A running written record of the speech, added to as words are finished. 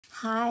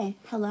Hi,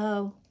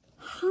 hello,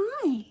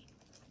 hi,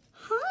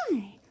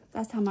 hi.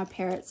 That's how my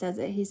parrot says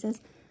it. He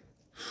says,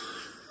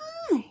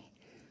 hi.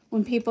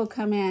 When people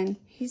come in,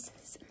 he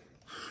says,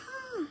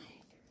 hi.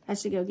 I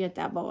should go get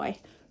that boy.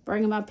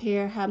 Bring him up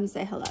here, have him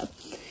say hello.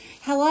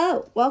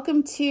 Hello,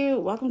 welcome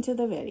to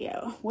the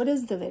video. What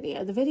is the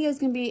video? The video is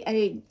going to be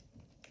a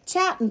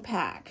chat and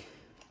pack.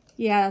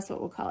 Yeah, that's what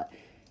we'll call it.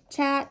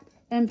 Chat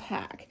and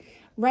pack.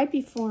 Right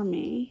before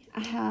me,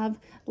 I have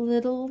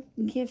little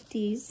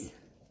gifties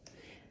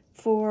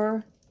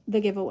for the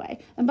giveaway.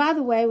 And by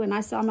the way, when I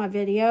saw my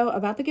video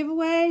about the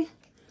giveaway,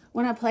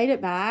 when I played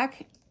it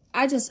back,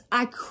 I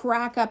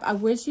crack up. I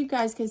wish you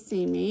guys could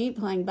see me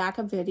playing back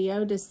a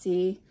video to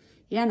see,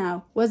 you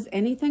know, was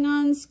anything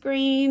on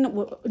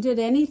screen? Did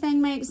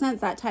anything make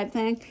sense? That type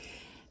thing.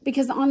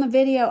 Because on the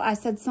video, I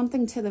said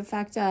something to the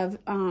effect of,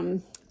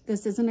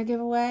 this isn't a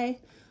giveaway.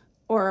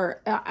 Or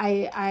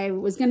I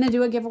was going to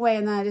do a giveaway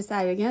and then I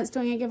decided against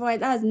doing a giveaway.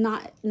 That is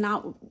not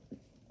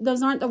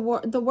those aren't the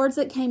words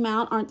that came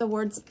out aren't the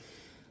words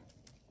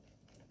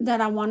that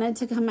I wanted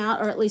to come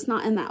out, or at least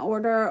not in that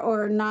order,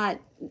 or not,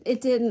 it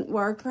didn't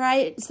work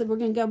right. So we're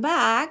going to go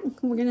back.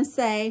 We're going to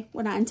say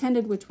what I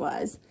intended, which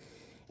was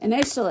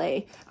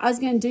initially I was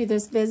going to do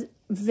this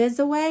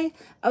Vizaway.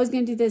 I was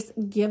going to do this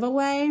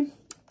giveaway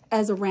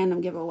as a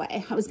random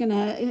giveaway. I was going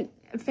to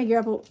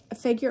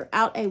figure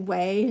out a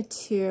way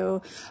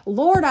to,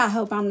 Lord, I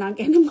hope I'm not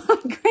getting a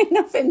migraine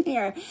up in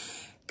here.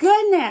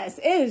 Goodness,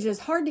 it is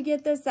just hard to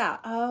get this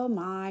out. Oh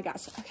my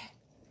gosh. Okay,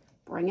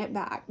 bring it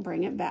back,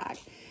 bring it back.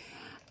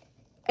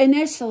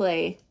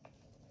 Initially,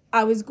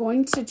 I was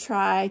going to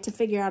try to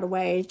figure out a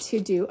way to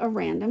do a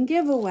random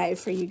giveaway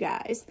for you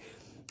guys.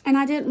 And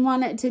I didn't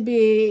want it to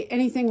be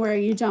anything where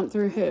you jump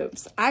through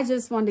hoops. I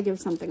just wanted to give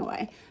something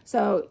away.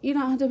 So you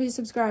don't have to be a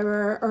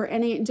subscriber or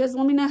any, just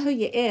let me know who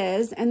you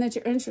is and that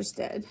you're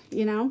interested,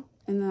 you know,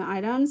 in the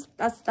items.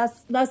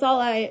 That's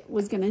all I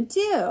was going to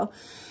do.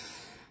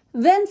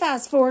 Then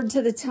fast forward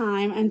to the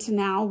time and to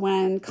now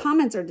when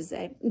comments are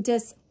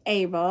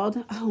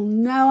disabled. Oh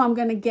no, I'm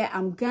gonna get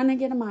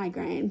a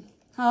migraine.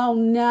 Oh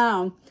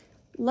no.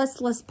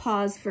 Let's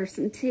pause for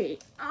some tea.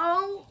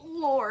 Oh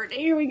Lord,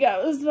 here we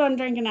go. This is what I'm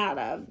drinking out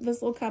of.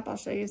 This little cup, I'll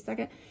show you in a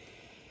second.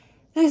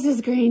 This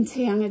is green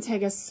tea. I'm gonna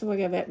take a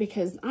swig of it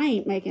because I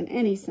ain't making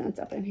any sense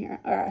up in here.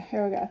 All right,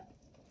 here we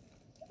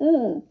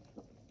go.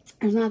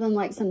 There's nothing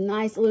like some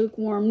nice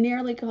lukewarm,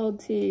 nearly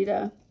cold tea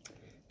to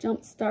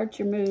jumpstart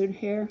your mood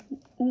here.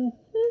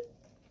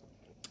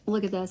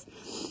 Look at this.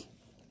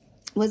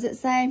 What does it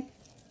say?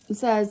 It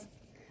says,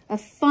 a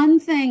fun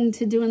thing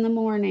to do in the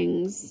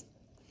mornings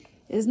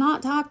is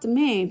not talk to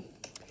me.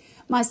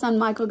 My son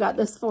Michael got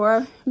this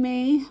for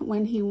me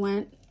when he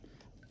went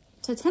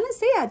to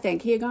Tennessee, I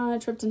think. He had gone on a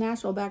trip to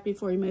Nashville back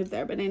before he moved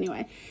there. But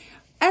anyway,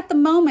 at the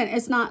moment,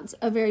 it's not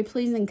a very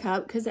pleasing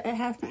cup because it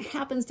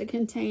happens to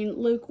contain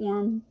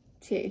lukewarm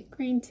tea,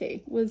 green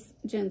tea with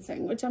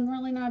ginseng, which I'm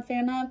really not a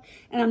fan of.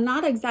 And I'm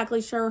not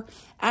exactly sure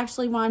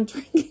actually why I'm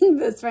drinking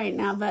this right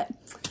now, but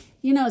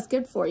you know it's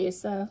good for you,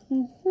 so.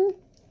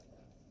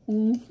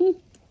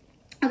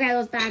 Okay,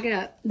 let's back it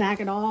up.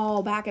 Back it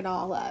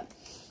all up.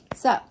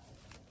 So,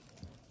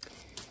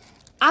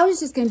 I was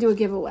just going to do a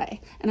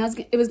giveaway, and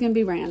it was going to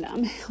be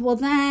random. Well,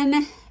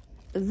 then,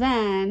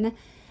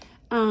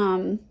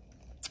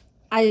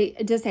 I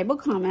disable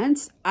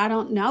comments. I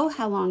don't know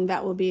how long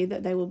that will be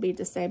that they will be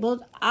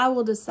disabled. I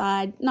will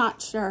decide,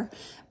 not sure,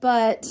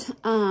 but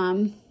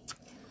I'm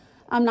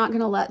not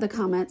going to let the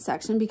comment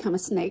section become a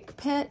snake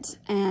pit,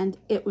 and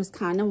it was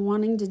kind of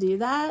wanting to do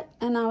that,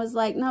 and I was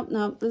like,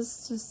 nope, this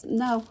is just,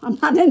 no, I'm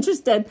not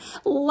interested.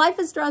 Life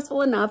is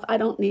stressful enough. I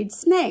don't need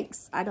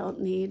snakes. I don't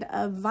need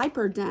a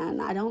viper den.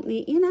 I don't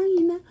need, you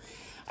know.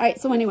 All right,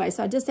 so anyway,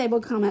 so I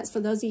disabled comments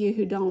for those of you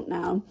who don't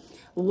know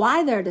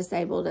why they're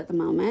disabled at the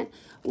moment.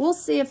 We'll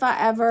see if I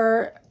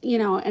ever, you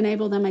know,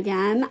 enable them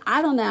again.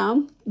 I don't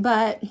know,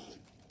 but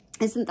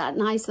isn't that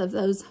nice of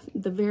those,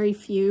 the very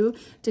few,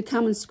 to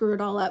come and screw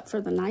it all up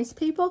for the nice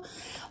people?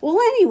 Well,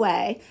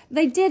 anyway,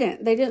 they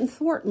didn't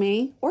thwart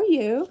me or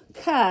you,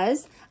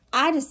 because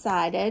I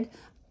decided,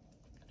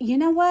 you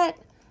know what?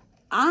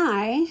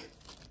 I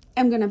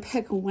am going to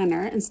pick a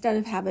winner instead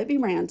of have it be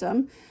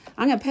random.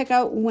 I'm going to pick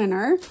a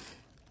winner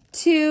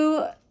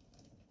to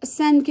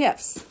send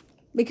gifts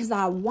because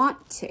I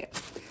want to.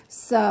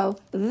 So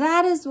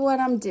that is what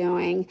I'm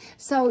doing.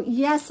 So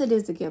yes, it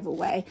is a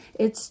giveaway.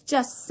 It's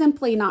just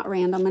simply not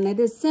random, and it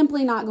is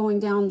simply not going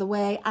down the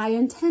way I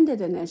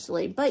intended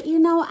initially. But you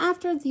know,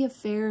 after the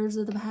affairs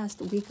of the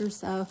past week or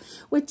so,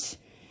 which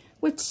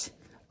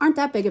aren't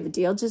that big of a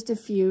deal, just a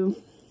few,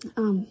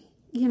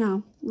 you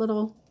know,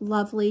 little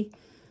lovely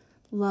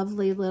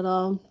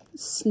little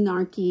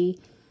snarky,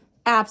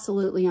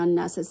 absolutely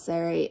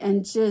unnecessary,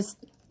 and just,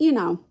 you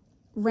know,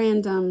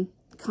 random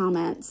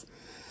comments.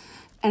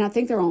 And I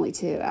think there are only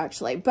 2,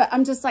 actually. But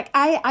I'm just like,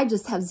 I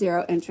just have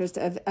zero interest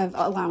of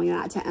allowing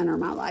that to enter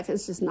my life.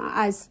 It's just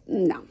not,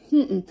 no.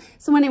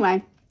 So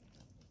anyway,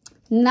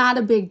 not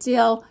a big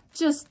deal.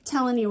 Just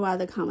telling you why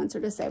the comments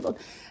are disabled.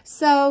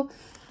 So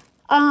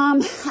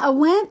I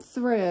went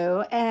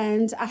through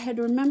and I had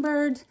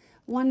remembered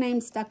one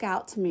name stuck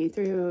out to me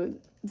through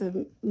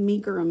the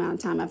meager amount of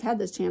time I've had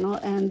this channel,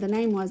 and the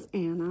name was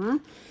Anna.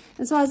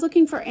 And so I was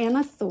looking for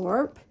Anna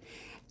Thorpe,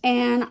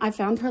 and I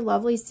found her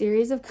lovely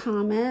series of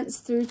comments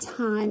through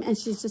time, and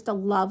she's just a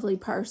lovely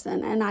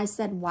person. And I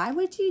said, why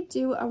would you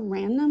do a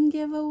random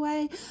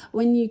giveaway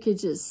when you could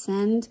just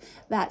send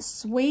that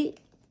sweet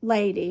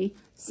lady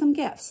some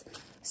gifts?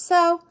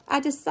 So I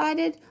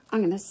decided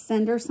I'm going to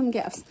send her some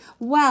gifts.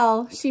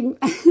 Well,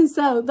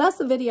 so that's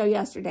the video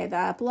yesterday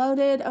that I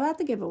uploaded about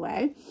the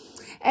giveaway.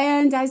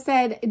 And I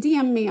said,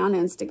 DM me on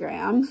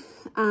Instagram,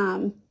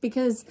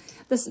 because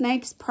the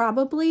snakes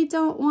probably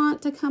don't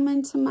want to come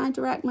into my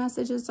direct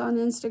messages on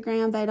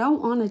Instagram. They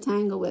don't want to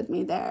tangle with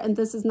me there. And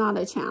this is not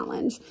a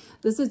challenge.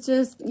 This is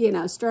just, you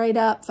know, straight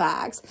up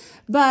facts.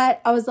 But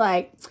I was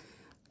like,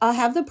 I'll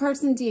have the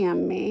person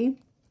DM me.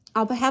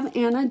 I'll have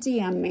Anna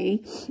DM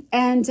me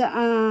and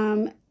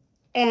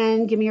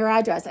give me her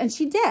address. And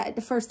she did.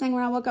 The first thing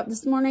when I woke up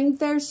this morning,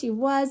 there she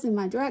was in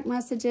my direct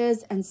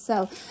messages. And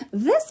so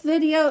this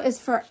video is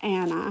for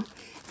Anna.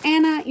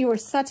 Anna, you are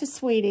such a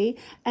sweetie.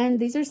 And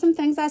these are some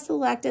things I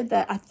selected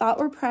that I thought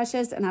were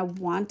precious and I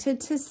wanted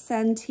to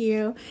send to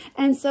you.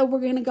 And so we're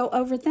going to go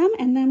over them,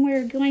 and then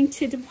we're going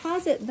to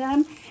deposit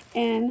them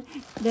in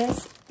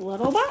this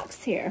little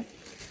box here.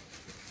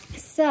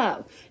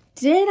 So,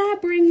 did I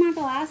bring my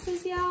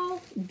glasses,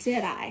 y'all?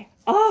 Did I?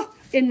 Oh,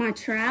 in my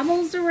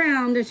travels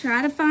around to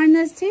try to find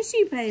this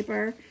tissue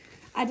paper,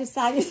 I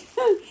decided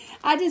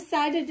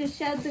to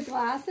shed the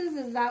glasses.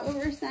 Is that what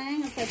we're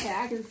saying? It's okay,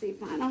 I can see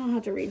fine. I don't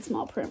have to read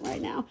small print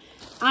right now.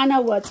 I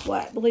know what's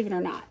what, believe it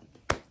or not.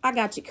 I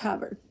got you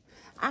covered.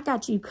 I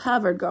got you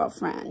covered,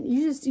 girlfriend.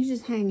 You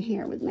just hang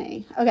here with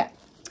me. Okay.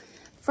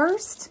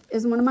 First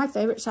is one of my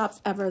favorite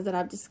shops ever that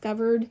I've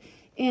discovered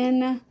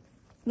in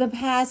the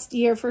past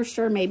year for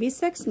sure, maybe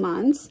 6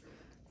 months.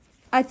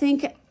 I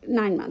think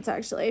 9 months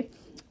actually.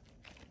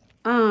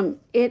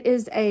 It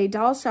is a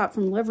doll shop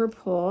from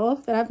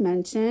Liverpool that I've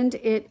mentioned.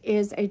 It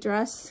is a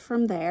dress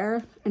from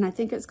there, and I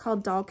think it's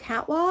called Doll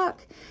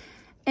Catwalk.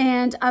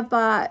 And I've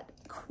bought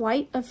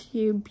quite a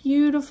few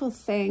beautiful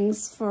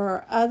things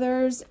for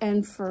others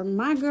and for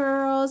my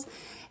girls.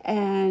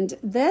 And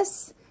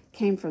this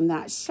came from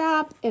that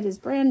shop. It is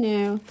brand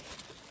new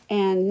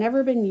and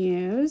never been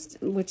used,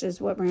 which is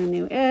what brand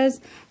new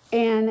is,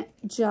 and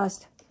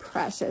just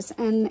precious.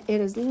 And it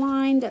is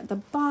lined at the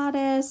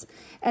bodice,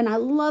 and I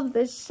love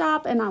this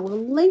shop, and I will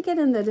link it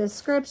in the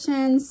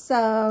description.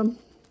 So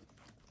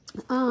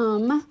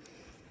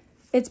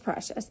it's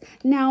precious.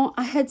 Now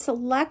I had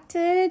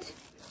selected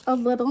a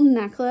little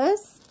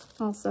necklace,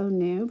 also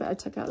new, but I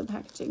took out the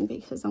packaging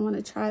because I want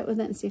to try it with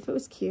it and see if it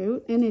was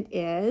cute. And it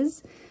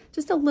is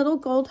just a little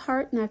gold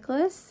heart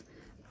necklace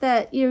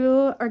that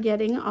you are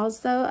getting.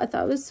 Also, I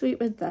thought it was sweet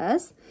with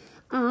this.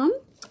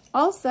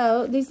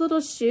 Also, these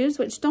little shoes,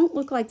 which don't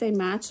look like they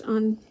match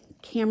on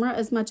camera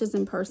as much as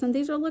in person.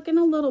 These are looking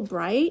a little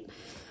bright.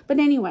 But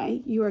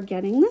anyway, you are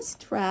getting this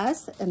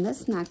dress and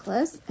this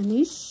necklace and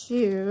these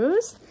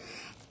shoes.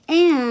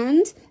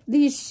 And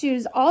these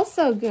shoes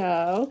also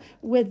go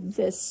with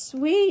this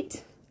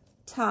sweet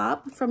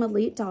top from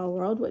Elite Doll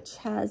World, which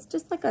has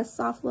just like a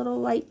soft little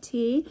light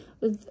tee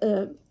with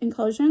an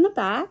enclosure in the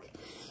back.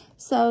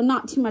 So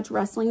not too much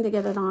wrestling to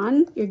get it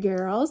on, your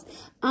girls.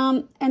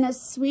 And a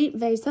sweet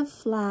vase of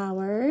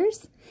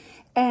flowers.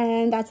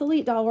 And that's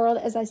Elite Doll World,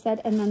 as I said.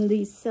 And then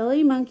these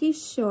Silly Monkey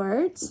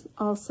shorts,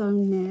 also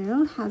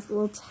new. Has a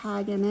little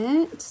tag in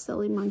it,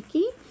 Silly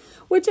Monkey,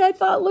 which I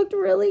thought looked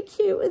really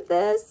cute with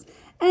this.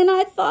 And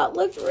I thought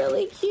looked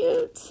really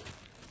cute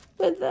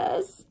with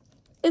this.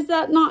 Is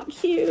that not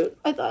cute?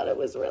 I thought it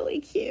was really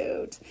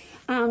cute.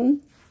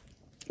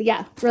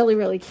 Yeah, really,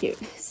 really cute.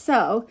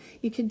 So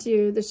you could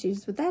do the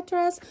shoes with that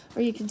dress,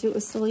 or you could do it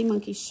with Silly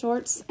Monkey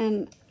shorts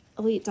and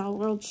Elite Doll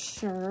World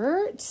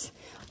shirt.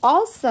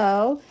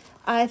 Also,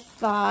 I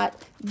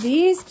thought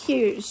these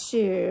cute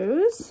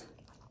shoes,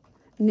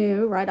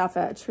 new right off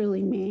of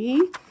Truly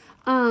Me,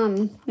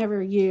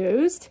 never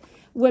used,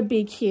 would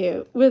be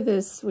cute with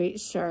this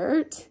sweet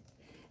shirt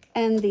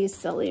and these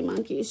Silly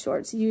Monkey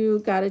shorts. You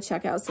got to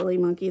check out Silly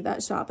Monkey.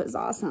 That shop is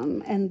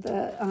awesome, and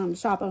the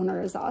shop owner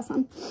is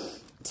awesome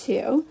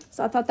too.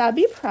 So I thought that'd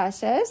be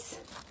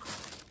precious.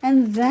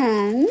 And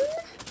then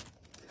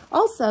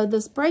also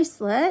this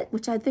bracelet,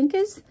 which I think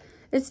it's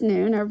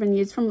new, never been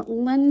used, from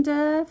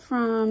Linda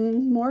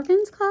from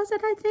Morgan's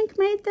Closet, I think,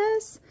 made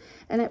this.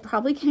 And it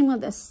probably came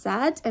with a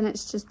set, and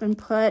it's just been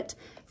put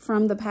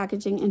from the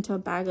packaging into a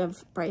bag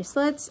of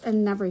bracelets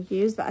and never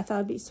used, but I thought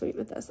it'd be sweet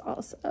with this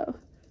also.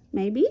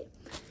 Maybe.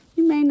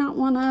 You may not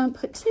want to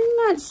put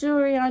too much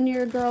jewelry on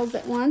your girls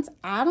at once.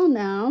 I don't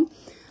know.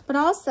 But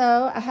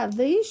also, I have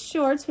these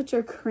shorts, which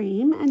are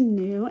cream and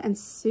new and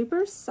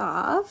super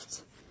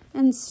soft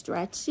and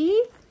stretchy.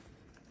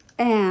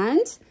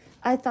 And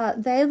I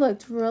thought they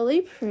looked really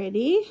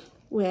pretty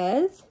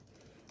with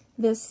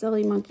this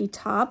Silly Monkey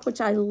top, which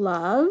I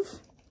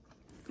love.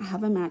 I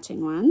have a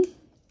matching one.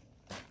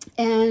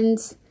 And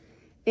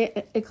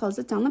it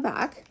closes down the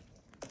back.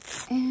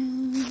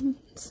 And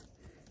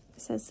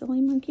says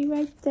Silly Monkey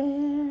right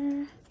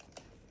there.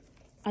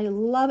 I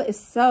love it. It's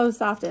so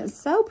soft and it's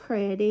so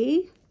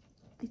pretty.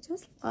 I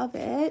just love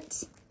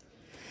it.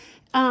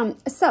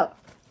 So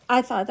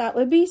I thought that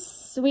would be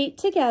sweet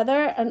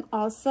together. And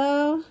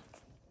also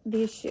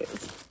these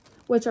shoes,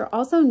 which are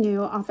also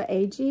new off of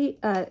I'm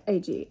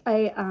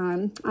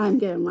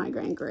getting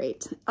migraine,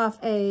 great. Off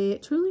a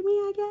Truly Me,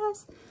 I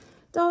guess.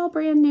 Doll,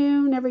 brand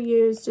new, never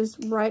used, just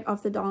right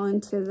off the doll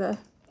into the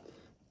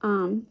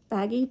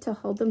baggie to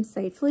hold them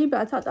safely.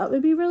 But I thought that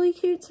would be really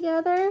cute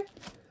together.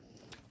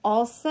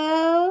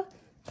 Also,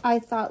 I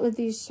thought with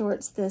these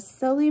shorts, this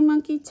Silly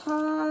Monkey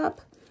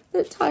top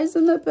that ties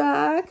in the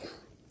back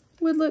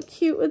would look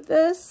cute with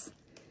this.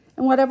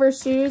 And whatever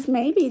shoes,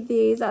 maybe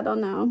these, I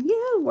don't know. Yeah,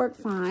 it'll work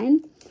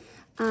fine.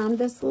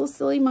 This little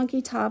Silly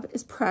Monkey top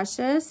is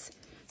precious.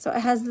 So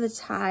it has the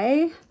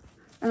tie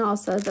and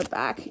also the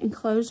back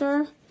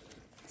enclosure.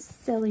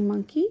 Silly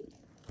Monkey,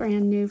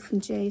 brand new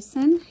from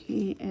Jason.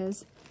 He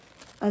is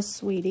a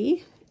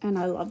sweetie, and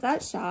I love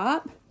that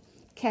shop.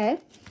 Okay,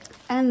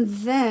 and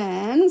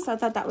then, so I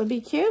thought that would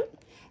be cute.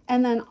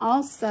 And then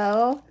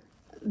also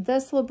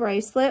this little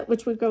bracelet,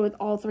 which would go with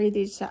all three of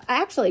these.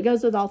 Actually, it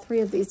goes with all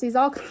three of these. These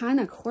all kind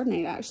of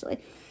coordinate, actually.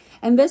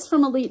 And this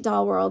from Elite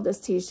Doll World, this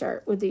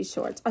t-shirt with these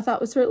shorts, I thought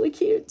was really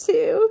cute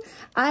too.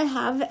 I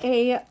have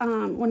a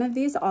one of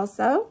these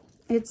also.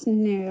 It's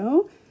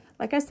new,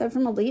 like I said,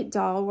 from Elite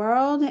Doll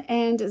World.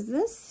 And does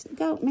this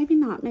go? Maybe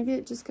not. Maybe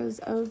it just goes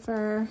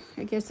over.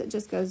 I guess it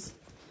just goes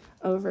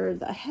over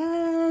the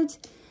head.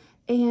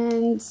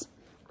 And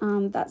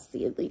that's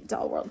the Elite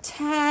Doll World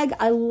tag.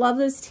 I love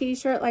this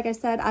t-shirt. Like I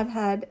said, I've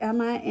had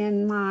Emma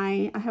in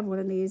I have one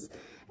of these,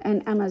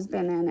 and Emma's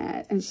been in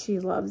it, and she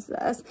loves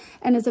this.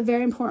 And it's a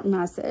very important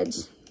message.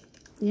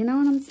 You know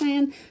what I'm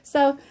saying?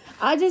 So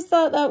I just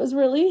thought that was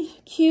really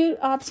cute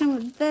option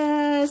with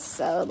this.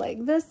 So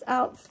like this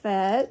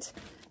outfit,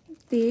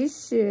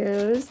 these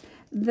shoes,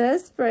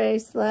 this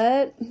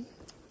bracelet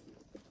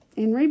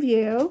in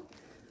review,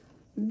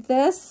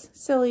 this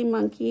Silly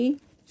Monkey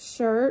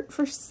shirt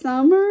for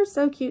summer,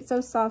 so cute,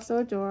 so soft, so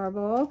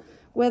adorable,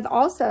 with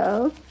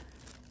also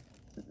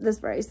this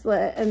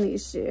bracelet and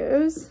these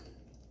shoes.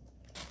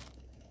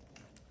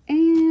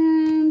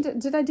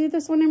 And did I do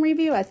this one in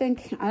review? I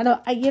think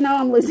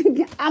I'm losing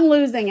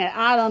it.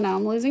 I don't know,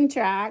 I'm losing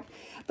track.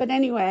 But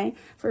anyway,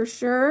 for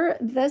sure,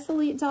 this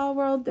Elite Doll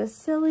World, this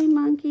Silly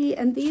Monkey,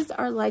 and these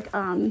are like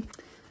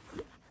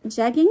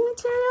jegging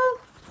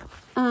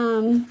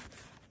material.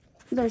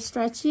 They're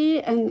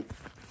stretchy and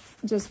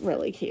just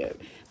really cute.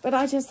 But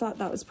I just thought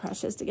that was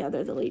precious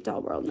together, the Elite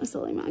Doll World and the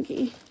Silly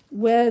Monkey,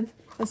 with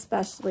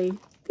especially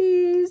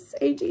these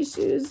AG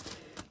shoes,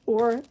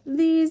 or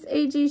these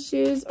AG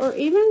shoes, or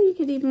even you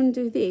could even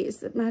do these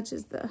that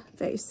matches the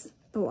vase,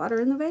 the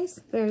water in the vase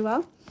very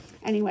well.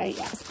 Anyway,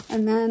 yes.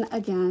 And then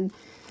again,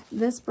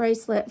 this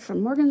bracelet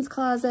from Morgan's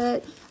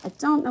Closet. I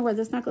don't know where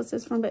this necklace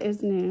is from, but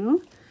it's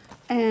new.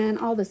 And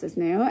all this is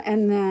new.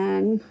 And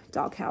then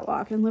Doll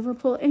Catwalk in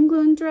Liverpool,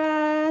 England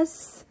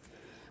dress,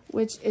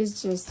 which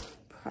is just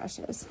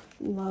precious.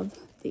 Love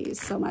these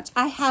so much.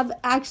 I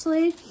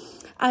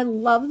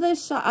love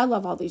this shop. I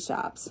love all these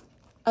shops.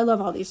 I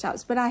love all these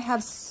shops, but I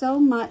have so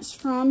much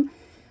from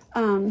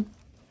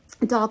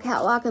Doll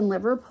Catwalk in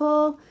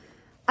Liverpool.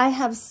 I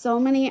have so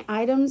many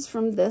items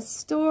from this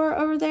store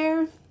over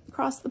there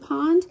across the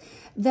pond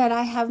that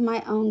I have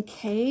my own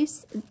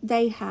case.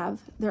 They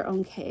have their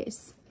own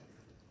case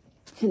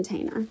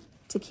container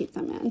to keep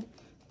them in.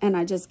 And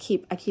I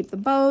keep the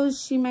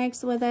bows she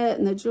makes with it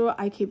and the jewel.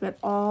 I keep it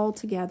all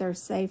together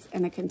safe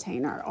in a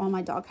container, all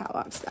my Doll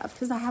Catwalk stuff,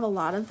 because I have a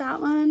lot of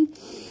that one.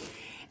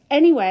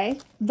 Anyway,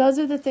 those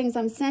are the things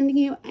I'm sending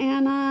you,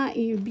 Anna.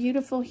 You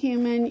beautiful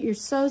human. You're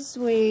so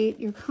sweet.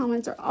 Your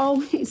comments are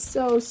always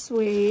so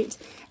sweet.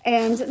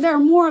 And there are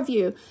more of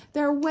you.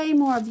 There are way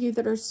more of you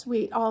that are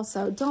sweet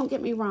also. Don't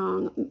get me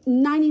wrong.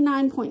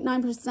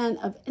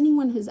 99.9% of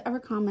anyone who's ever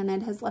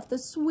commented has left the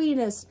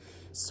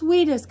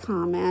sweetest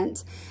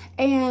comment.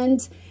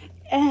 And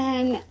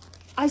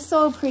I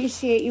so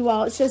appreciate you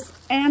all. It's just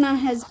Anna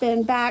has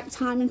been back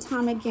time and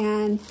time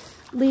again,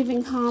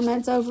 leaving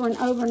comments over and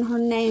over, and her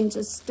name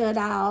just stood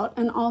out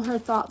and all her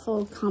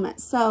thoughtful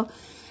comments. So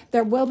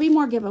there will be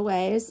more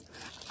giveaways.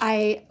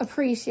 I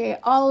appreciate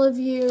all of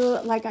you.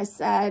 Like I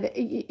said,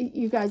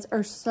 you guys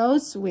are so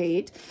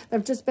sweet. There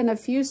have just been a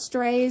few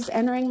strays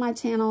entering my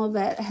channel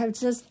that have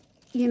just,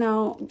 you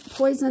know,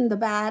 poisoned the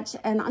batch,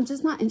 and I'm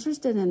just not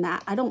interested in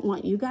that. I don't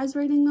want you guys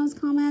reading those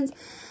comments.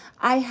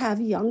 I have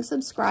young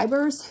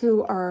subscribers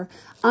who are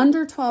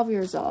under 12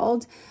 years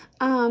old.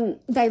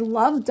 They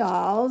love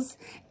dolls,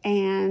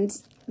 and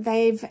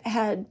they've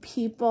had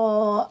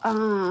people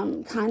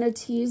kind of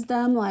tease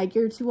them like,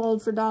 you're too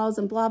old for dolls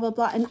and blah, blah,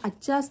 blah. And I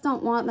just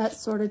don't want that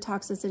sort of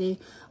toxicity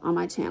on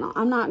my channel.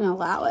 I'm not going to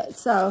allow it.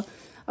 So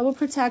I will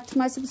protect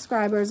my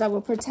subscribers. I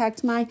will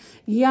protect my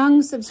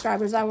young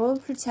subscribers. I will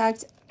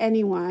protect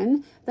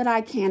anyone that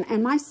I can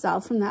and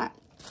myself from that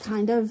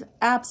kind of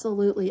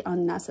absolutely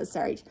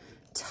unnecessary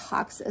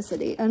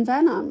toxicity and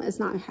venom is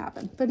not going to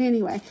happen. But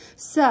anyway,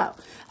 so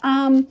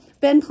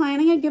been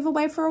planning a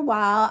giveaway for a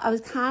while. I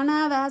was kind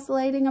of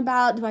vacillating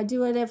about, do I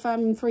do it if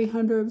I'm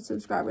 300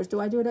 subscribers? Do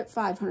I do it at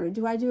 500?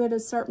 Do I do it at a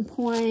certain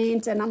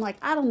point? And I'm like,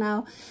 I don't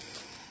know.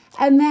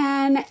 And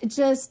then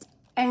just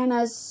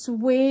Anna's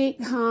sweet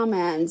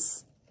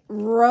comments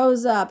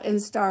rose up in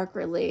stark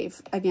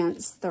relief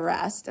against the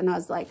rest. And I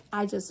was like,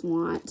 I just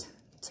want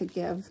to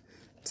give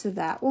to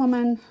that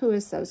woman who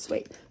is so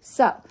sweet.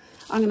 So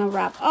I'm going to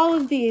wrap all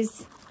of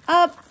these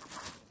up.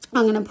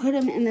 I'm going to put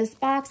them in this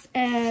box,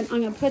 and I'm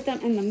going to put them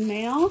in the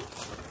mail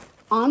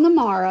on the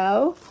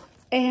morrow.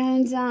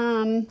 And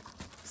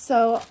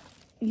so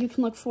you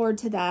can look forward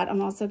to that.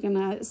 I'm also going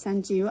to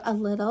send you a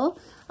little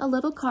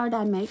card.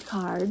 I make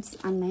cards.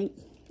 I make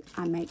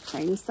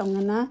things. So I'm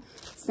going to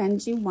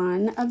send you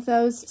one of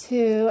those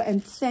too.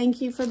 And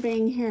thank you for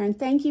being here, and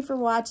thank you for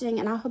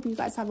watching. And I hope you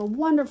guys have a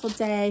wonderful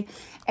day,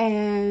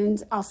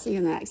 and I'll see you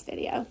in the next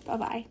video.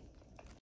 Bye-bye.